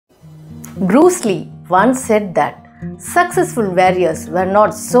Bruce Lee once said that successful warriors were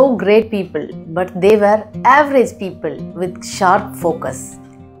not so great people, but they were average people with sharp focus.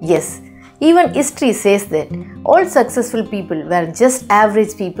 Yes, even history says that all successful people were just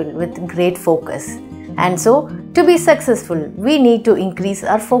average people with great focus. And so, to be successful, we need to increase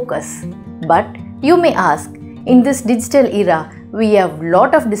our focus. But you may ask, in this digital era, we have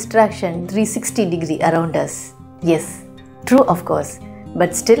lot of distraction 360-degree around us. Yes, true of course,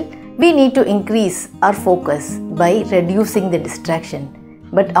 but still, we need to increase our focus by reducing the distraction.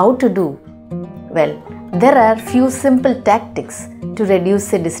 But how to do? Well, there are few simple tactics to reduce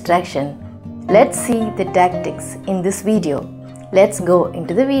the distraction. Let's see the tactics in this video. Let's go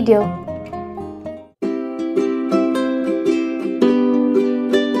into the video.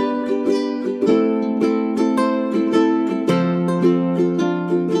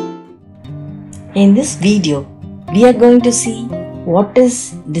 In this video, we are going to see what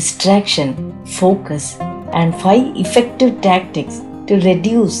is distraction, focus, and 5 effective tactics to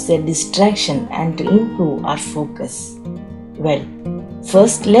reduce the distraction and to improve our focus. Well,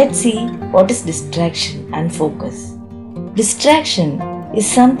 first let's see what is distraction and focus. Distraction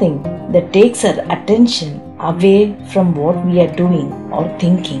is something that takes our attention away from what we are doing or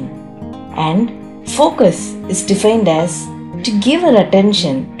thinking. And focus is defined as to give our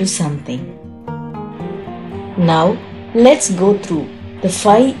attention to something. Now, let's go through the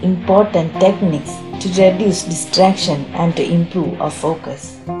 5 important techniques to reduce distraction and to improve our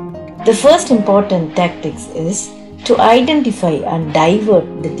focus. The first important tactic is to identify and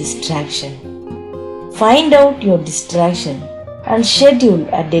divert the distraction. Find out your distraction and schedule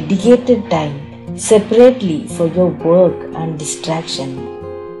a dedicated time separately for your work and distraction.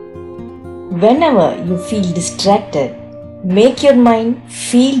 Whenever you feel distracted, make your mind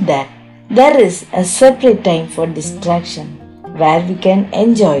feel that there is a separate time for distraction where we can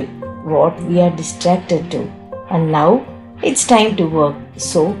enjoy what we are distracted to. And now it's time to work,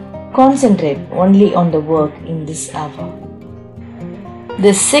 so concentrate only on the work in this hour.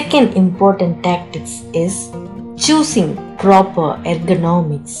 The second important tactic is choosing proper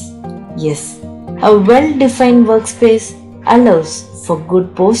ergonomics. Yes, a well-defined workspace allows for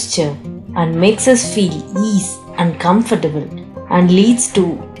good posture and makes us feel ease and comfortable and leads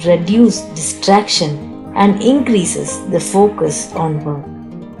to reduced distraction and increases the focus on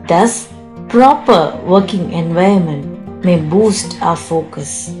work. Thus, proper working environment may boost our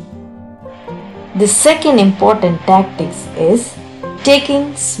focus. The second important tactic is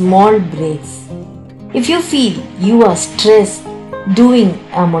taking small breaks. If you feel you are stressed doing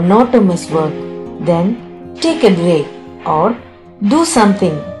a monotonous work, then take a break or do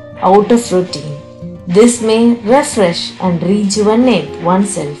something out of routine. This may refresh and rejuvenate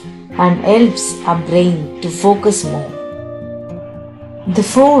oneself and helps our brain to focus more. The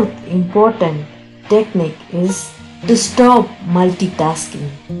fourth important technique is to stop multitasking.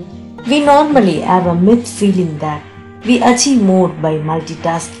 We normally have a myth feeling that we achieve more by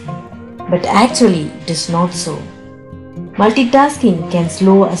multitasking, but actually it is not so. Multitasking can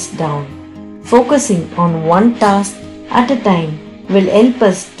slow us down. Focusing on one task at a time will help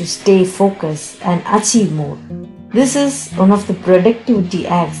us to stay focused and achieve more. This is one of the productivity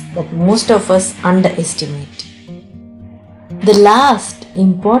hacks that most of us underestimate. The last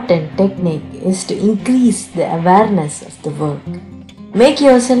important technique is to increase the awareness of the work. Make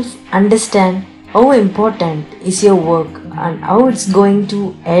yourself understand how important is your work and how it's going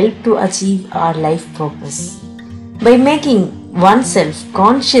to help to achieve our life purpose. By making oneself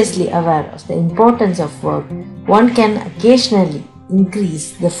consciously aware of the importance of work, one can occasionally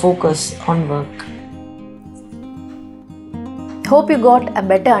increase the focus on work. Hope you got a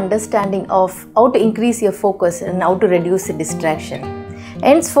better understanding of how to increase your focus and how to reduce the distraction.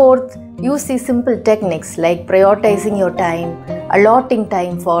 Henceforth, use these simple techniques like prioritizing your time, allotting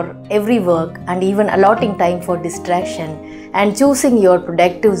time for every work and even allotting time for distraction, and choosing your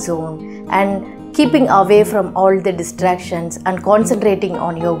productive zone and keeping away from all the distractions and concentrating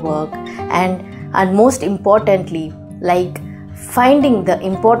on your work, and most importantly, like finding the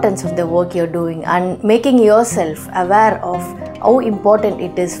importance of the work you're doing and making yourself aware of how important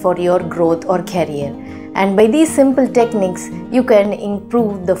it is for your growth or career. And by these simple techniques, you can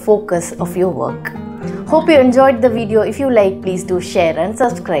improve the focus of your work. Hope you enjoyed the video. If you like, please do share and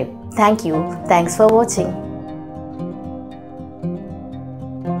subscribe. Thank you. Thanks for watching.